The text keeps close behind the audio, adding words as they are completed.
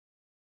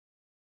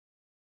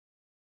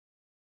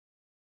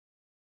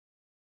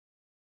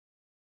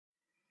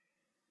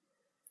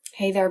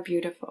Hey there,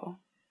 beautiful.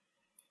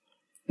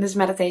 This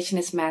meditation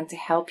is meant to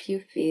help you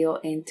feel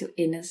into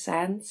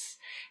innocence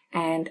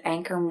and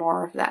anchor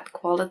more of that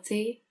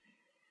quality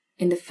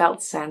in the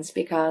felt sense,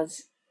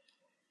 because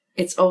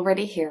it's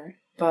already here,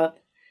 but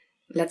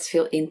let's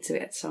feel into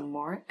it some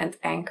more and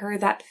anchor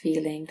that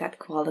feeling, that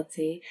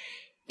quality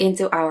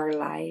into our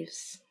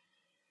lives.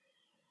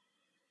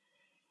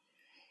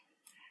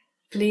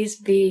 Please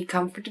be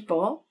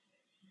comfortable,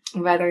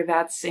 whether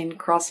that's in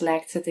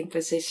cross-legged sitting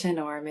position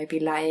or maybe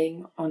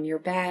lying on your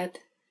bed,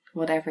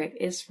 whatever it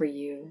is for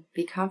you.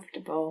 Be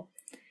comfortable.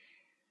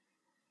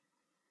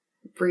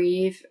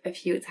 Breathe a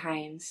few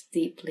times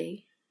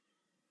deeply.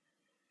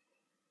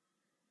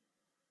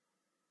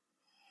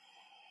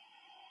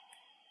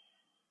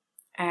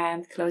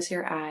 And close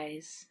your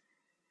eyes.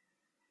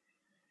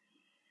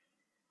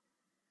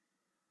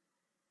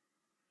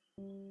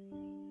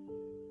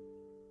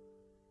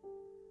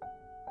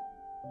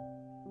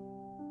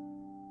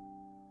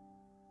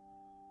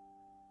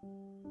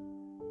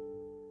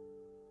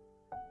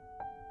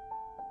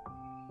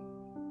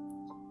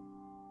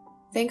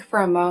 Think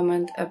for a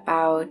moment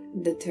about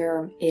the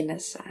term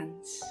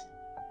innocence.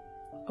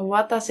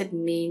 What does it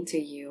mean to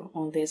you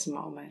on this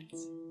moment?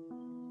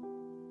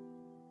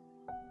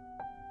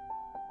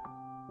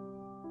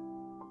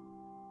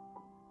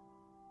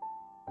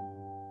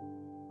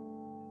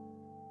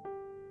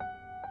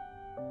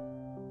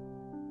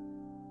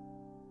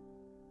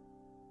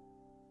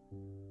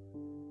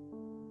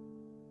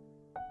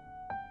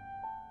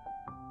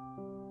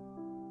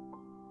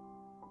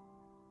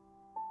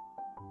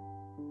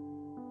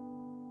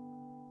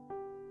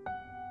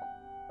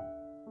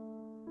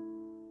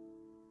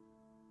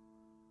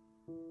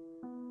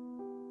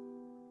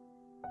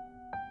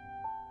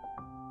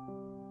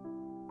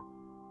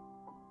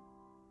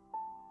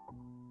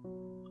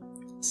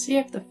 See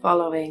if the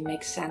following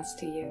makes sense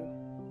to you.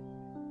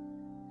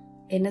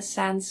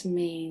 Innocence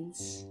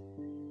means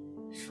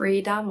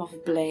freedom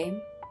of blame.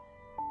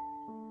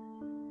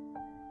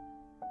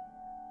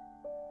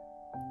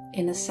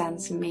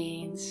 Innocence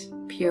means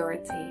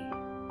purity.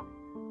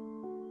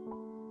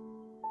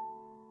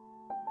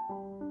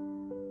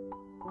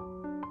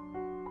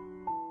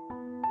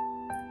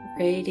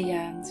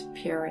 Radiant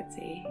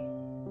purity.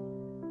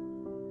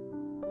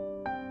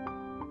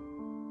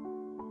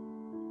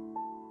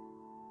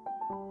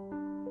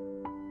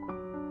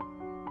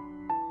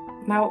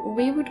 Now,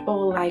 we would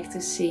all like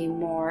to see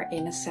more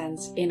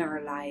innocence in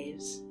our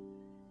lives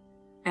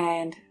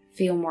and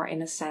feel more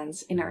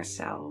innocence in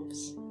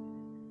ourselves.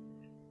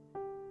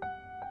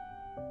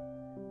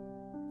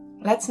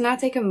 Let's now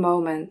take a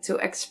moment to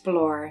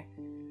explore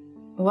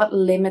what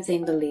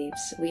limiting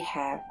beliefs we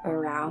have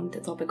around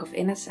the topic of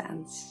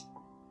innocence.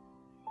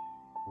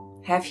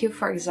 Have you,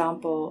 for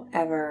example,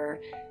 ever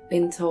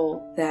been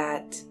told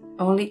that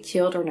only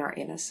children are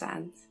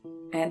innocent,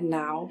 and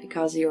now,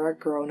 because you're a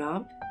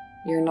grown-up,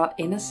 you're not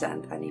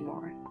innocent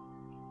anymore?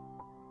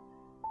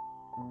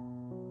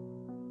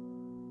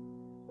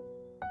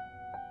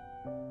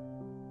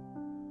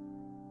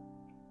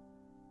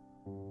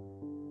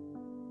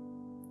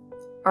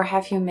 Or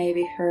have you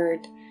maybe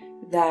heard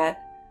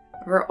that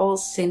we're all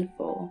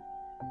sinful?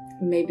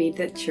 Maybe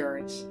the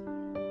church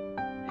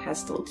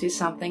has told you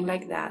something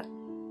like that.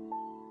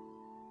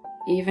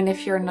 Even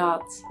if you're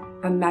not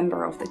a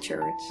member of the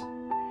church,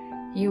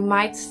 you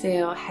might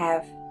still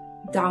have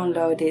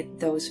downloaded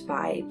those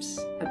vibes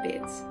a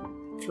bit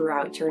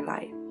throughout your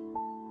life.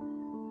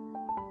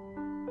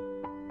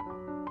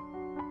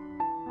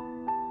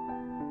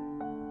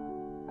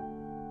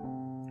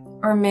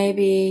 Or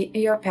maybe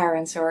your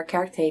parents or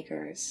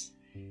caretakers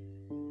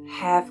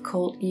have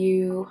called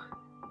you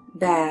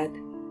bad.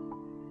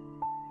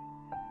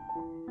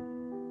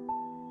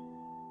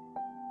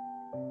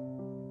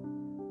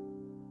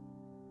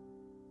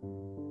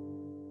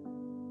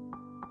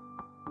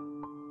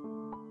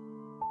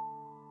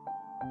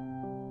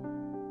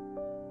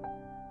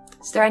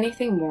 Is there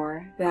anything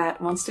more that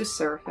wants to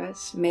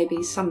surface?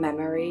 Maybe some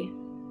memory,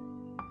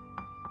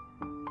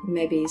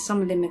 maybe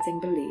some limiting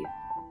belief.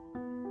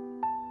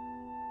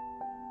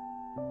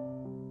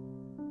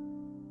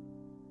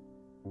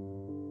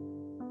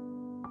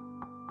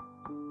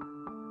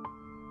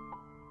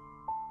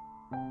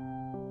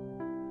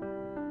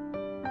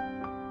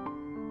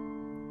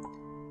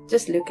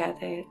 Just look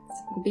at it,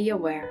 be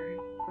aware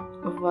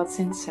of what's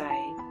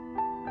inside.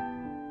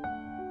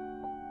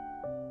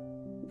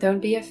 Don't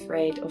be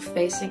afraid of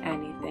facing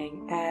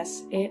anything,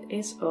 as it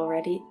is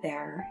already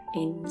there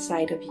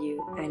inside of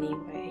you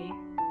anyway.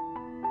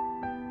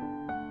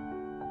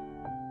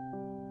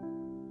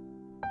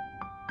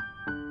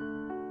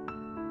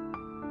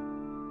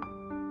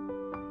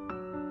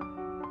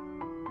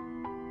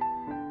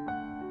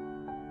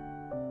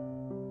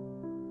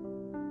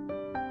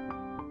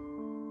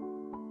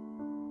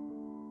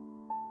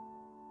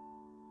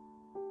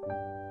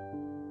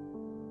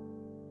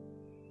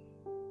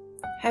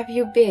 Have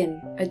you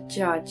been a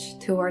judge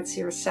towards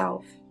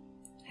yourself?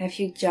 Have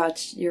you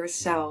judged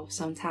yourself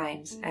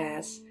sometimes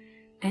as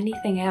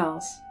anything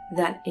else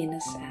than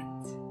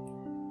innocent?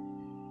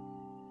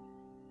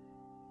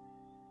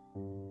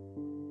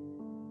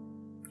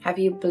 Have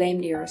you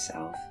blamed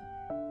yourself?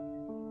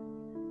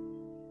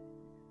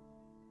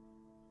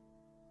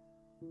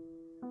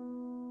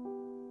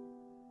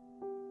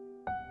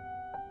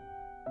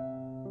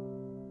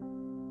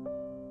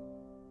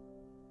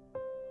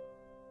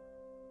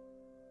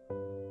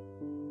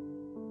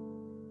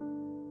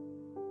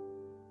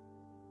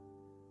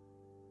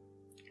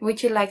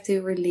 Would you like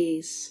to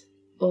release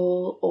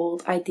all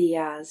old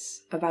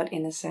ideas about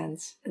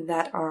innocence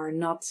that are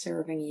not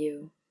serving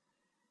you?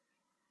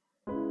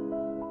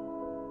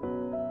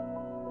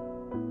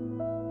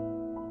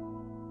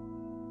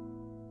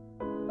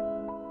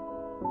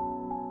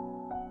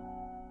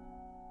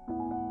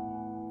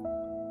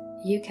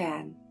 You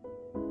can.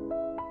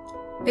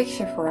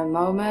 Picture for a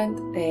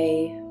moment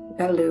a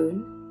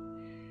balloon,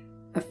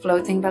 a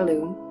floating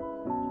balloon,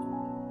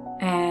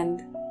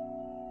 and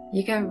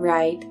you can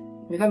write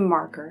with a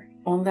marker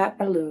on that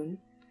balloon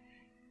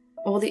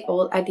all the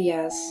old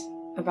ideas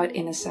about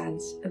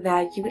innocence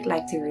that you would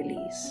like to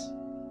release.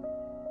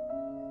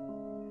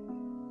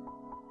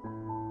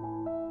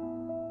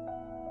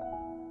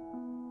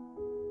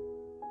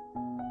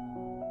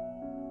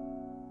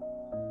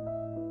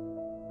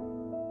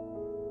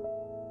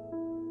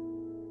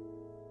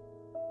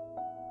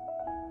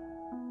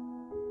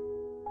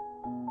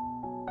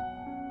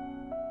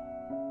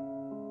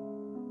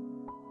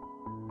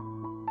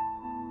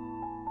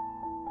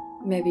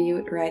 Maybe you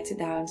would write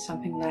down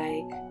something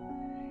like,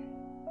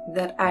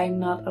 that I'm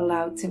not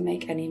allowed to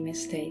make any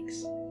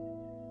mistakes.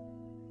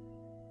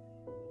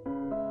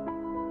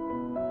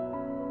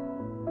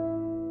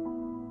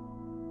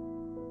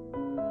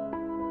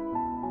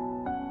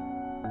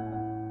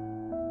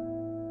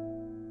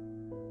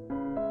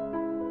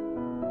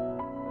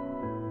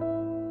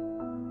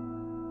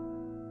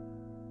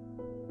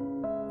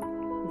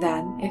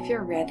 Then, if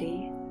you're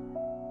ready,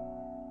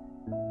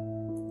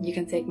 you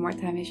can take more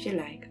time if you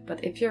like,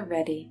 but if you're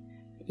ready,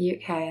 you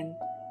can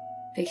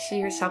picture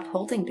yourself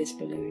holding this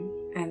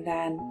balloon and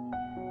then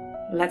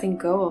letting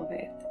go of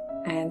it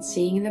and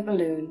seeing the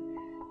balloon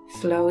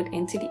float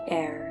into the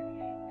air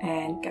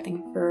and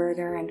getting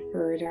further and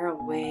further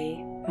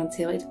away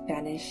until it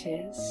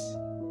vanishes.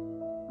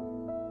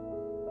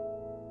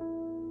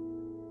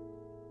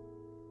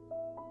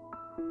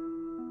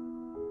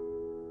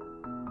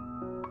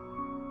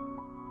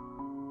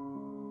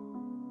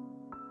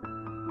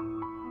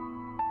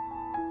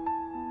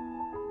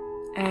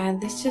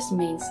 And this just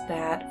means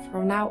that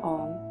from now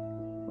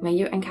on, when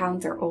you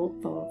encounter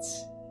old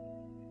thoughts,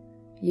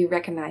 you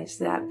recognize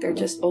that they're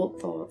just old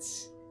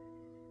thoughts,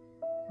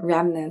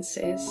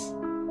 reminiscences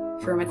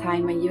from a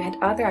time when you had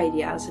other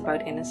ideas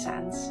about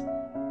innocence.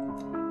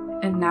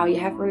 And now you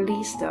have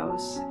released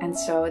those, and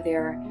so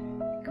they're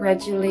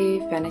gradually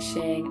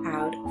vanishing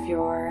out of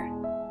your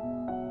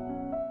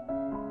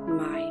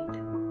mind.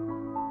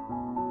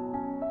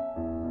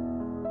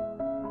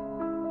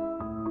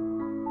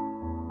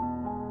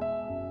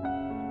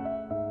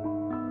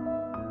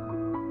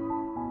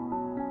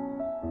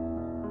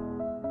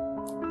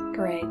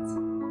 Great.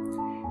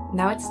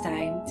 Now it's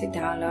time to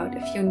download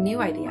a few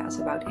new ideas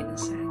about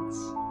innocence.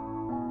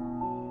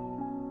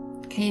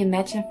 Can you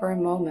imagine for a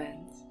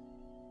moment,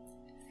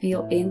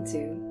 feel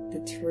into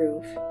the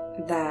truth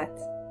that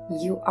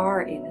you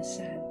are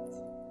innocent?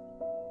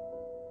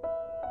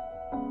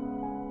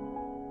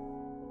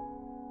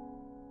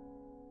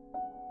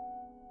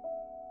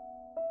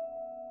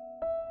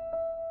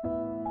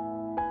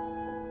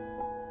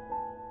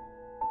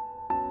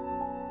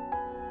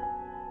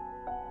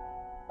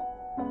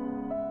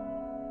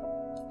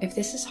 If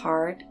this is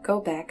hard,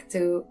 go back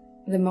to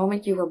the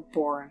moment you were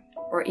born,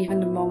 or even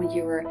the moment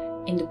you were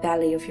in the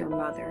belly of your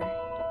mother.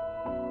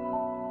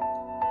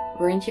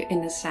 Weren't you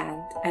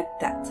innocent at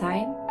that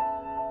time?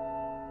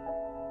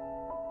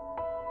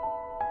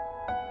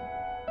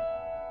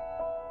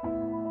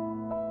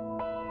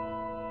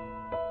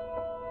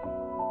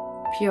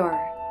 Pure.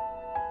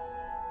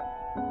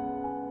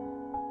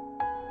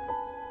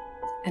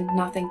 And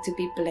nothing to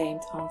be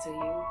blamed onto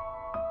you.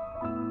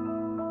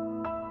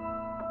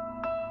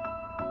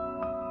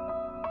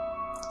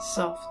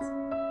 Soft.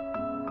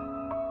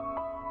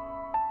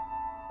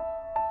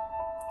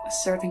 A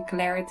certain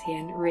clarity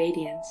and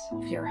radiance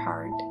of your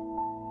heart.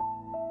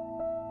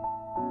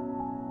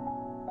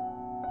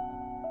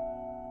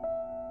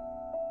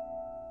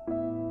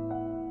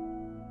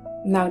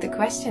 Now the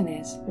question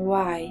is,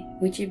 why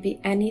would you be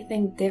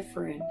anything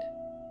different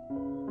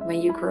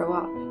when you grow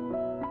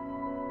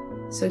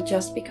up? So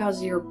just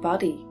because your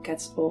body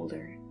gets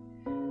older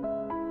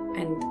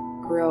and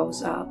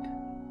grows up,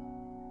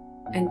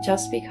 and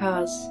just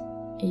because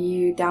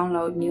you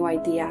download new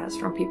ideas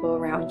from people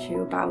around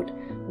you about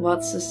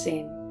what's a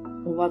sin,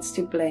 what's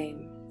to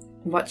blame,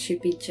 what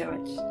should be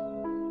judged,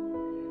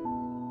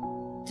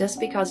 just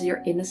because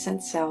your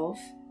innocent self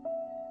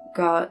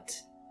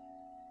got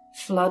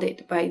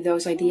flooded by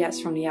those ideas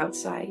from the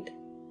outside,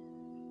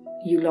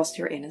 you lost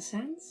your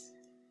innocence?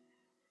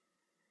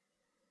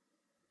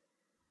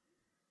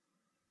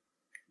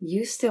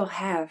 You still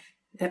have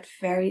that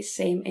very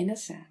same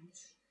innocence.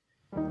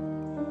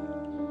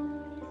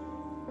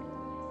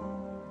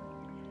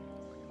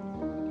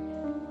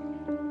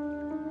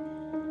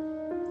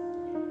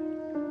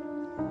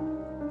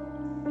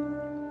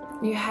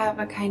 You have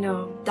a kind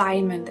of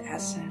diamond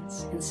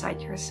essence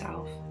inside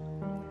yourself.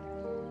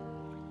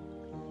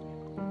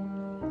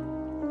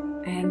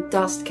 And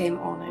dust came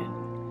on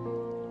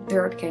it,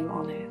 dirt came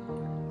on it,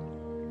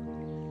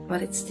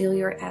 but it's still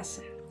your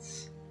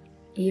essence,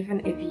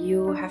 even if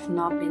you have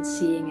not been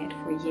seeing it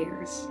for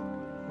years.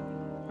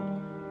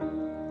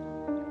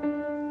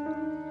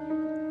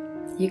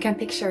 You can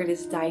picture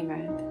this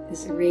diamond,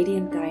 this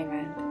radiant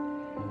diamond,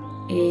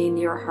 in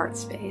your heart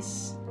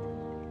space.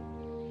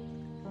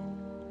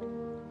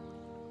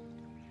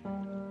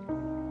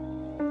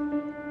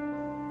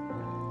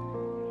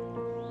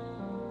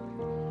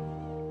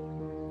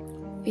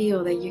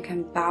 Feel that you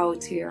can bow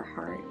to your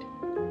heart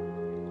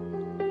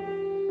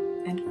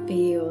and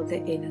feel the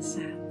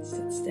innocence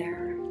that's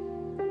there.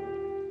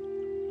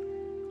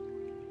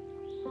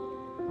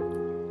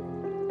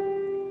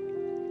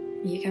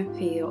 You can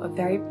feel a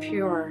very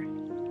pure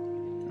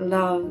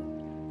love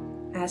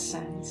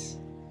essence,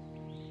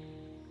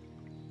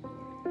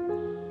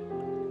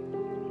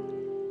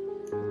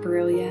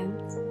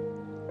 brilliant,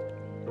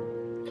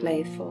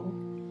 playful,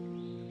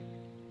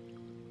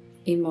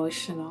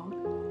 emotional,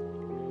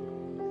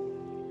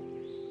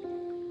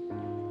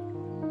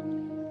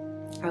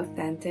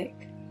 authentic,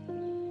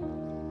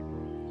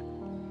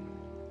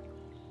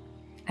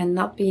 and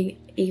not being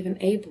even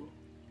able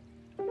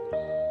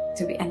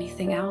to be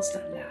anything else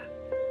than that.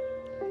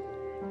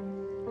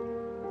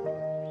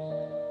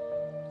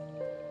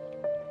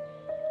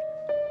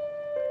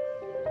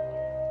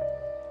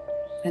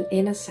 An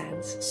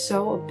innocence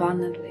so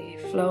abundantly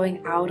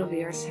flowing out of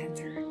your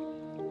center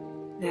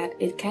that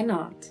it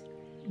cannot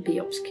be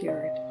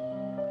obscured.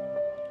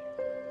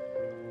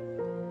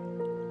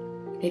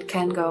 It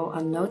can go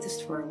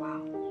unnoticed for a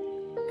while,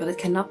 but it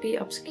cannot be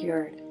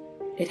obscured.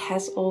 It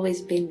has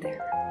always been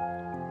there.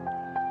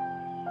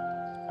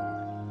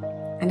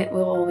 And it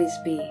will always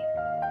be.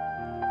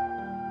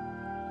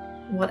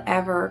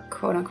 Whatever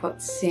quote-unquote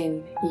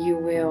sin you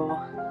will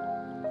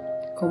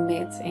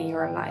commit in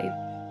your life,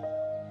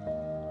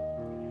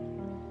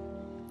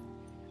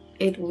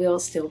 it will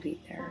still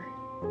be there.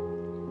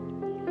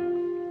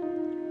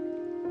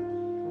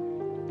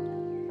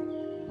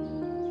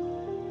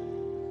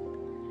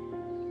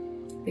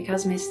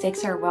 Because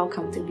mistakes are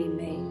welcome to be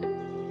made.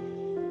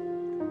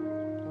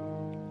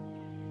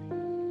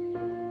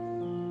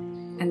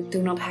 And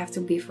do not have to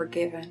be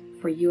forgiven,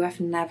 for you have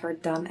never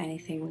done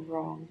anything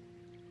wrong.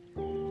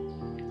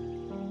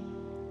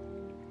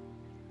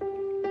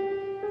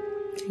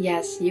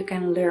 Yes, you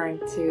can learn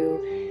to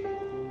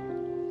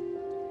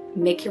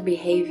make your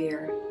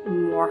behavior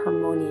more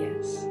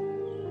harmonious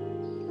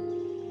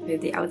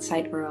with the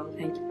outside world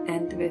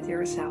and with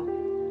yourself.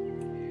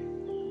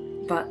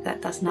 But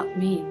that does not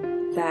mean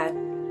that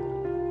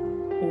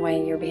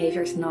when your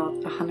behavior is not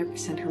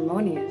 100%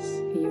 harmonious,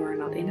 you are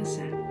not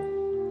innocent.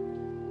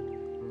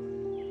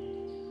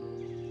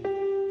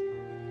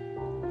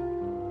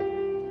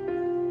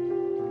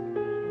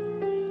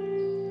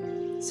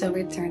 So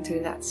return to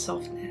that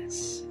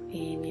softness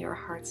in your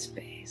heart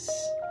space.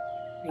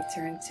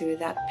 Return to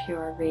that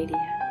pure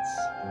radiance.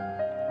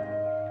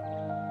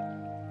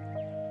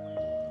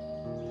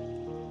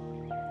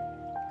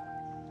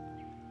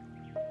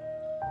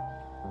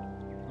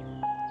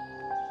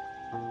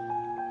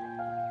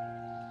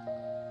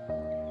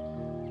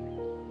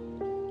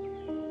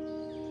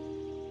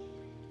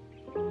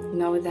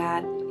 Know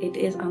that it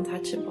is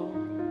untouchable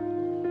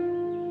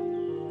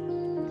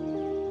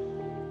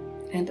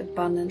and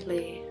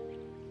abundantly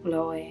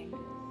glowing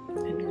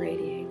and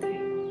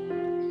radiating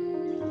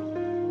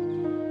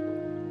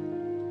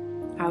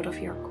out of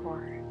your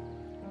core.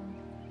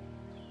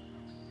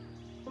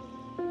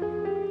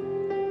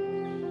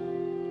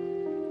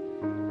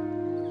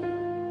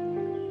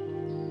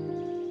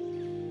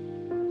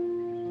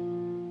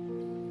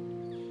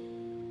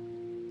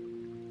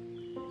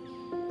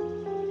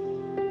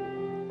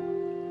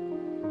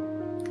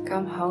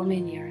 Come home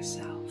in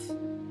yourself.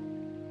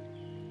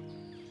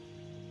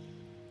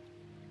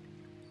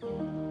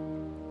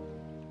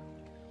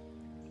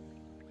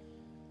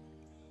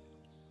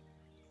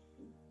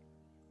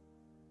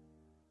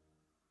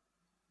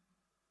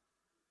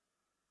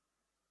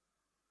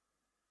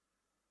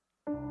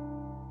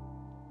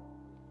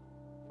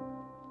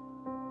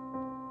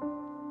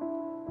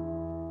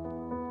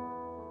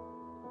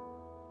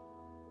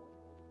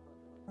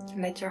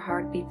 Let your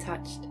heart be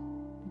touched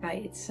by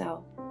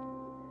itself.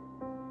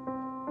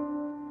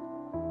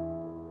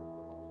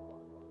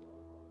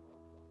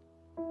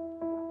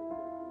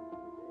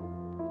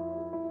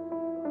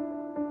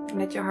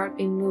 Let your heart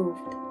be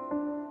moved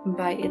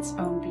by its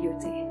own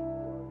beauty.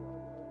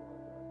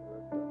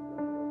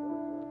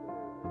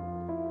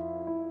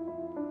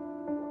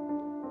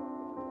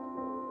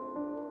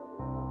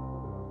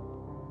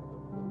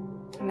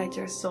 Let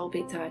your soul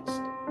be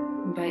touched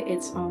by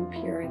its own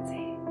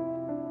purity.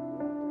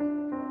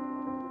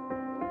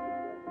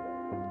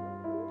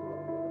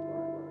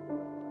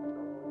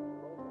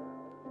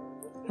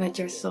 Let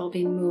your soul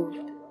be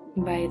moved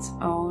by its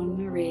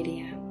own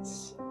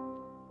radiance.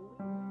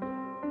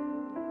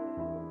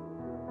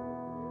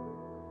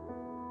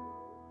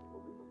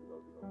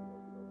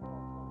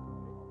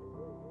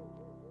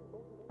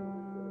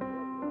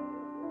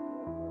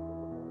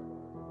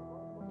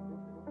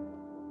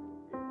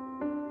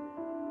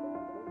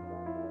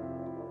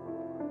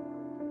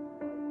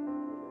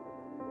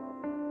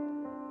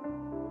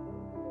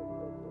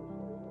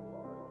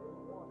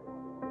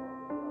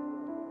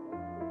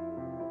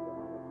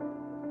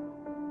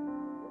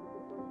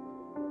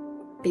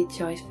 Be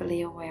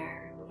joyfully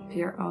aware of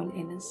your own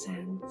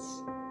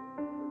innocence.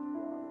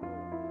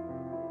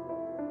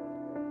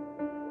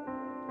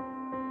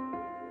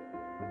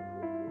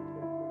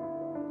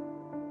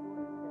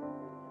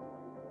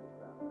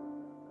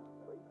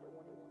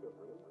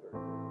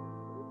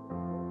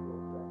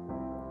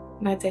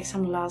 Now take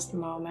some last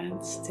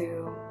moments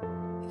to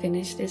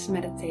finish this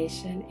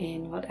meditation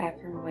in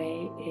whatever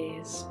way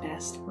is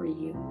best for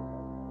you.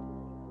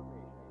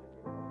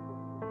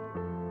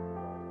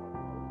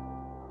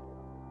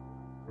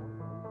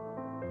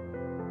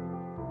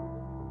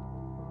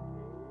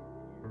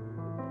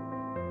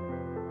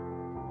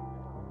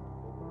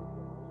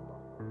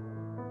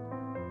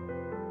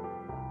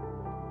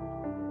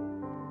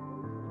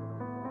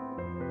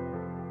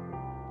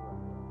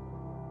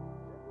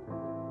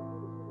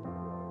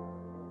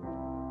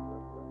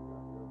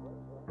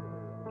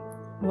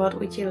 What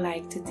would you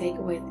like to take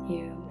with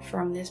you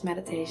from this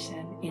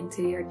meditation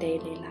into your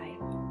daily life?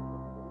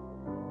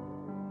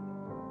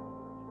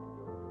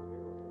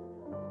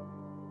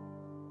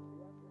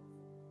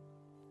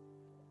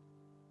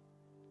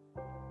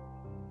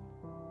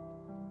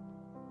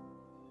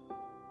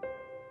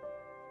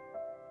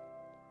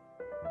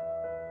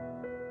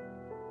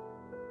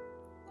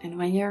 And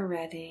when you're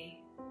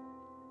ready,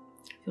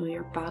 feel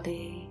your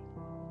body.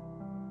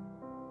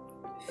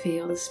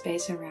 Feel the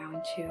space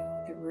around you,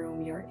 the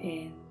room you're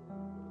in,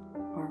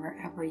 or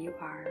wherever you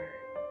are.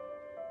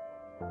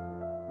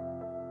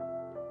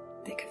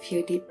 Take a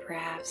few deep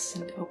breaths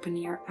and open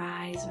your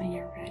eyes when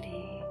you're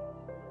ready.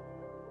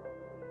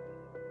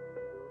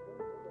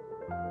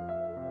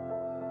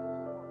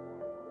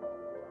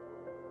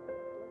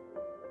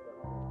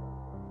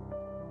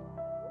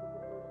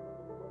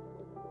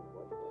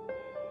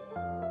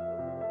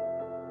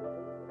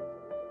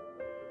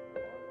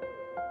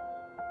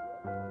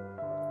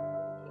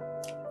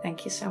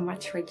 Thank you so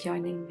much for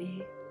joining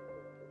me.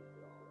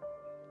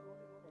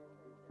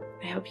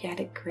 I hope you had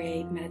a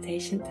great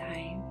meditation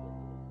time.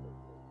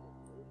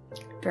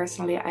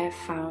 Personally, I have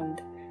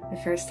found the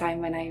first time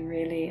when I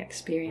really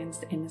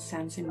experienced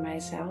innocence in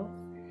myself,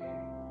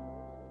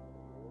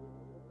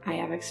 I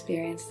have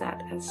experienced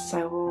that as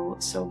so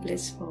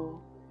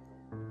blissful.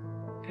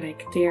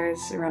 Like tears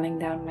running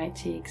down my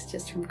cheeks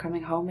just from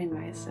coming home in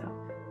myself.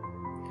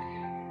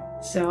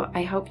 So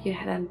I hope you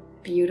had a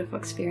beautiful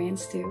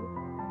experience too.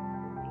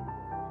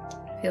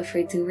 Feel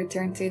free to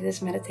return to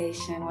this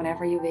meditation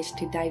whenever you wish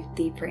to dive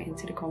deeper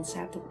into the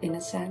concept of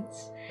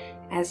innocence,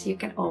 as you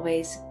can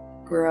always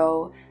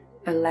grow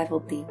a level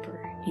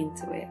deeper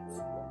into it.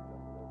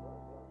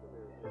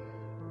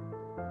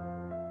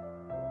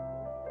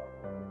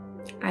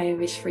 I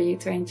wish for you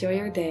to enjoy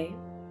your day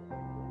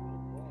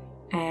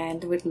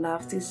and would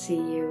love to see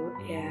you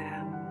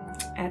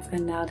at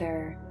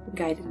another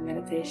guided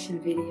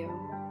meditation video.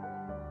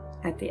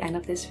 At the end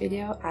of this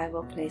video, I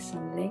will place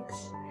some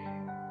links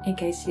in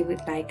case you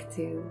would like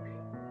to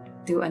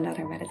do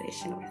another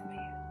meditation with me.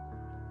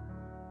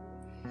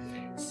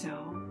 So,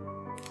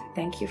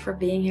 thank you for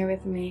being here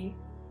with me.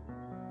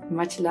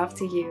 Much love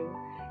to you,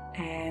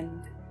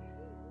 and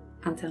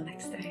until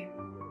next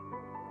time.